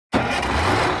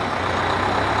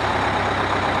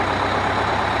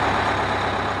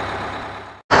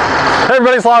Hey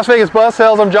everybody, it's Las Vegas Bus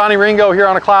Sales. I'm Johnny Ringo here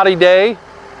on a cloudy day.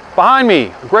 Behind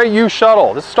me, a great used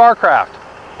shuttle. This is Starcraft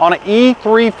on an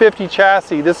E350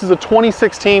 chassis. This is a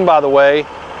 2016, by the way.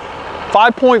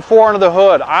 5.4 under the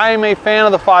hood. I am a fan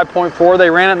of the 5.4. They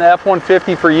ran it in the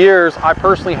F-150 for years. I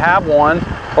personally have one,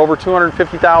 over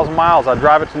 250,000 miles. I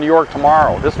drive it to New York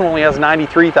tomorrow. This one only has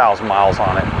 93,000 miles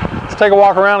on it. Let's take a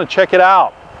walk around and check it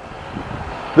out.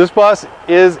 This bus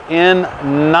is in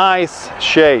nice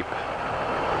shape.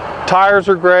 Tires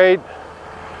are great,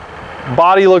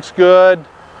 body looks good,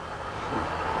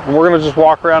 and we're going to just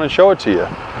walk around and show it to you.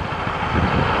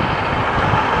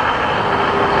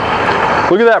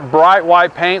 Look at that bright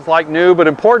white paint, it's like new, but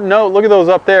important note, look at those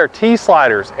up there,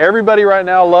 T-sliders. Everybody right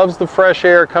now loves the fresh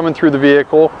air coming through the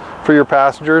vehicle for your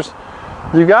passengers.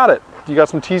 You got it. You got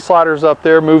some T-sliders up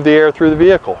there, move the air through the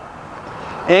vehicle.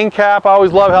 End cap, I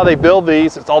always love how they build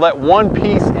these. It's all that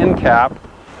one-piece end cap.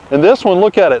 And this one,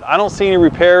 look at it. I don't see any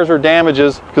repairs or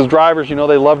damages because drivers, you know,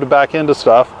 they love to back into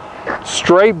stuff.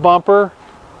 Straight bumper,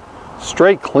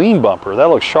 straight clean bumper. That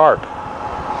looks sharp.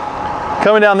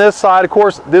 Coming down this side, of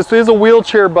course, this is a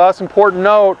wheelchair bus. Important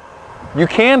note, you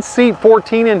can seat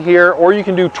 14 in here, or you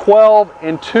can do 12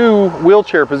 in 2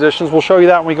 wheelchair positions. We'll show you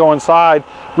that when we go inside.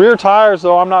 Rear tires,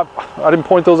 though, I didn't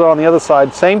point those out on the other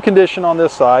side. Same condition on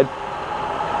this side.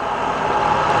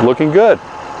 Looking good.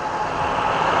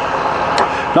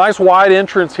 Nice wide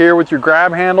entrance here with your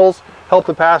grab handles, help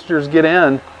the passengers get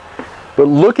in. But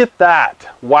look at that.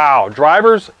 Wow,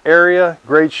 driver's area,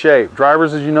 great shape.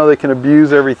 Drivers, as you know, they can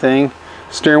abuse everything.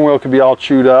 Steering wheel can be all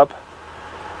chewed up.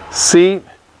 Seat,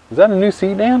 is that a new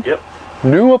seat, Dan? Yep.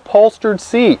 New upholstered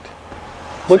seat.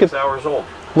 Look 6 hours old.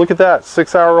 Look at that,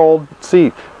 6-hour-old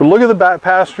seat. But look at the back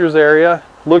passengers area,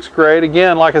 looks great.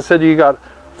 Again, like I said, you got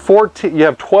 14, you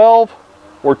have 12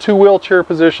 or 2 wheelchair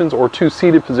positions or 2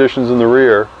 seated positions in the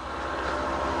rear.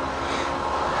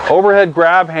 Overhead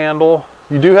grab handle.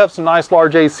 You do have some nice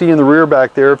large AC in the rear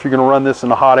back there if you're going to run this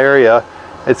in a hot area.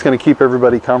 It's going to keep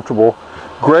everybody comfortable.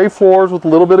 Gray floors with a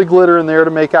little bit of glitter in there to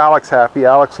make Alex happy.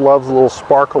 Alex loves a little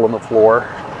sparkle in the floor.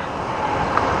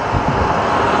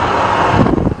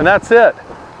 And that's it.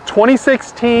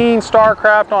 2016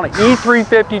 Starcraft on an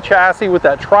E350 chassis with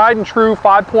that tried and true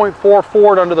 5.4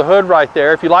 Ford under the hood right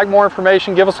there. If you'd like more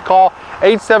information, give us a call,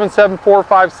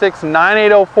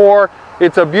 877-456-9804.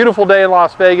 It's a beautiful day in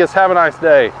Las Vegas. Have a nice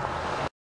day.